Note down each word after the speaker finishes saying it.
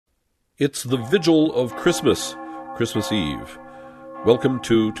It's the Vigil of Christmas, Christmas Eve. Welcome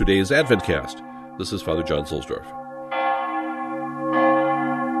to today's ADVENTCAzT. This is Father John Sulzdorf.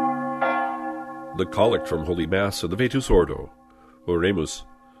 The Collect from Holy Mass of the Vetus Ordo. Oremus,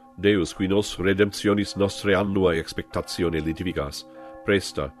 Deus qui nos redemptionis nostre annua expectatione litivigas,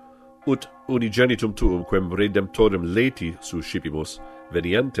 presta, ut unigenitum tuum quem redemptorem leti suscipimus,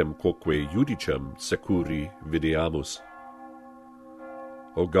 venientem quoque judicem securi videamus.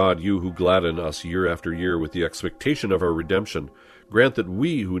 O God, you who gladden us year after year with the expectation of our redemption, grant that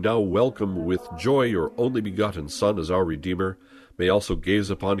we who now welcome with joy your only begotten Son as our Redeemer, may also gaze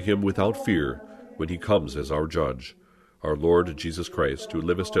upon him without fear when he comes as our Judge. Our Lord Jesus Christ, who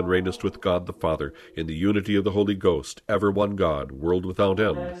livest and reignest with God the Father, in the unity of the Holy Ghost, ever one God, world without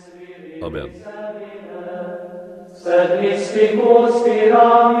end. Amen.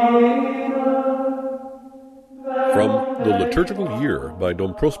 From the Liturgical Year by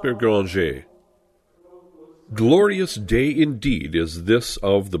Dom Prosper Gueranger. Glorious day indeed is this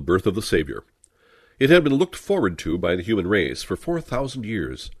of the birth of the Savior. It had been looked forward to by the human race for 4,000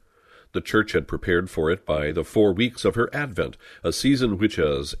 years. The Church had prepared for it by the 4 weeks of her Advent, a season which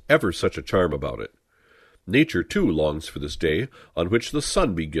has ever such a charm about it. Nature, too, longs for this day, on which the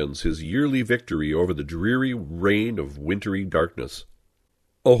sun begins his yearly victory over the dreary reign of wintry darkness.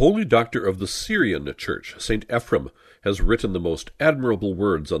 A holy doctor of the Syrian Church, St. Ephrem, has written the most admirable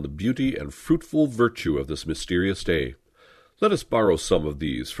words on the beauty and fruitful virtue of this mysterious day. Let us borrow some of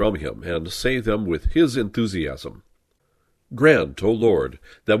these from him, and say them with his enthusiasm. Grant, O Lord,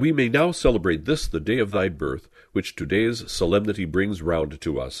 that we may now celebrate this the day of thy birth, which today's solemnity brings round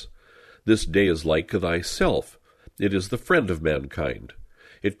to us. This day is like thyself. It is the friend of mankind.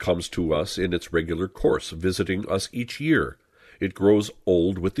 It comes to us in its regular course, visiting us each year. It grows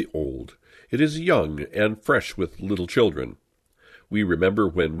old with the old. It is young and fresh with little children. We remember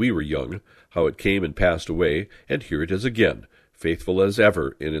when we were young, how it came and passed away, and here it is again, faithful as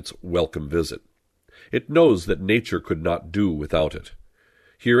ever in its welcome visit. It knows that nature could not do without it.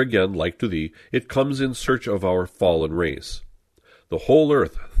 Here again, like to thee, it comes in search of our fallen race. The whole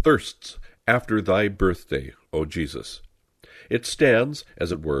earth thirsts after thy birthday, O Jesus. It stands,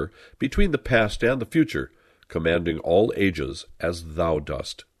 as it were, between the past and the future, commanding all ages as thou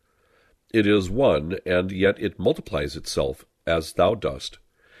dost. It is one, and yet it multiplies itself as thou dost.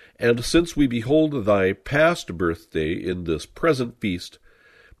 And since we behold thy past birthday in this present feast,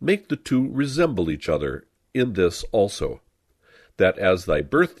 make the two resemble each other in this also, that as thy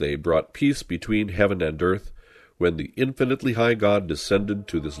birthday brought peace between heaven and earth, when the infinitely high God descended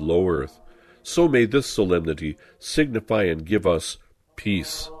to this low earth, so may this solemnity signify and give us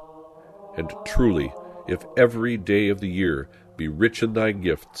peace. And truly, if every day of the year be rich in thy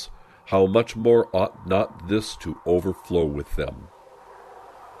gifts, how much more ought not this to overflow with them?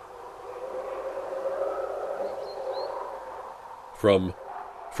 From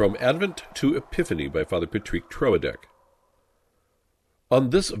Advent to Epiphany by Father Patrick Troadec.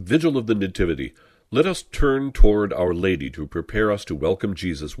 On this Vigil of the Nativity, let us turn toward Our Lady to prepare us to welcome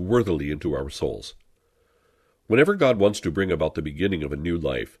Jesus worthily into our souls. Whenever God wants to bring about the beginning of a new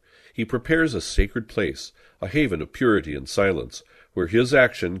life, he prepares a sacred place, a haven of purity and silence, where his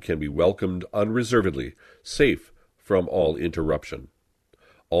action can be welcomed unreservedly, safe from all interruption.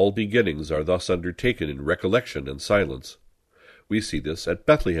 All beginnings are thus undertaken in recollection and silence. We see this at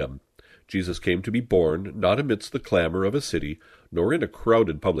Bethlehem. Jesus came to be born not amidst the clamor of a city, nor in a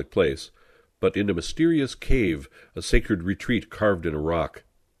crowded public place, but in a mysterious cave, a sacred retreat carved in a rock,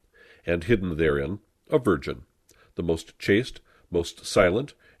 and hidden therein a virgin, the most chaste, most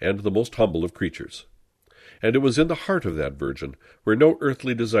silent, and the most humble of creatures. And it was in the heart of that virgin, where no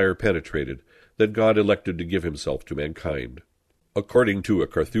earthly desire penetrated, that God elected to give himself to mankind. According to a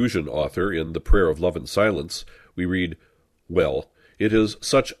Carthusian author in The Prayer of Love and Silence, we read, "Well, it is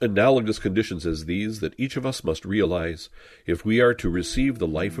such analogous conditions as these that each of us must realize, if we are to receive the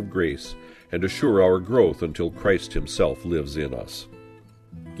life of grace, and assure our growth until Christ himself lives in us."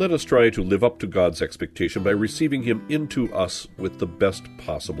 Let us try to live up to God's expectation by receiving him into us with the best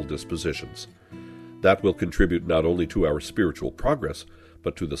possible dispositions. That will contribute not only to our spiritual progress,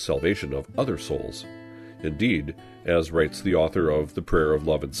 but to the salvation of other souls. Indeed, as writes the author of The Prayer of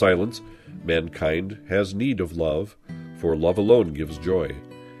Love and Silence, mankind has need of love, for love alone gives joy,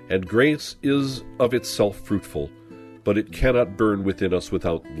 and grace is of itself fruitful, but it cannot burn within us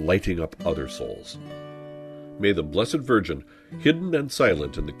without lighting up other souls. May the Blessed Virgin, hidden and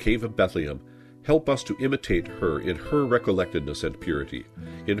silent in the cave of Bethlehem, help us to imitate her in her recollectedness and purity,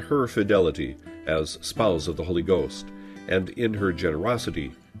 in her fidelity as spouse of the Holy Ghost, and in her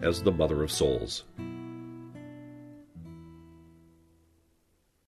generosity as the Mother of Souls.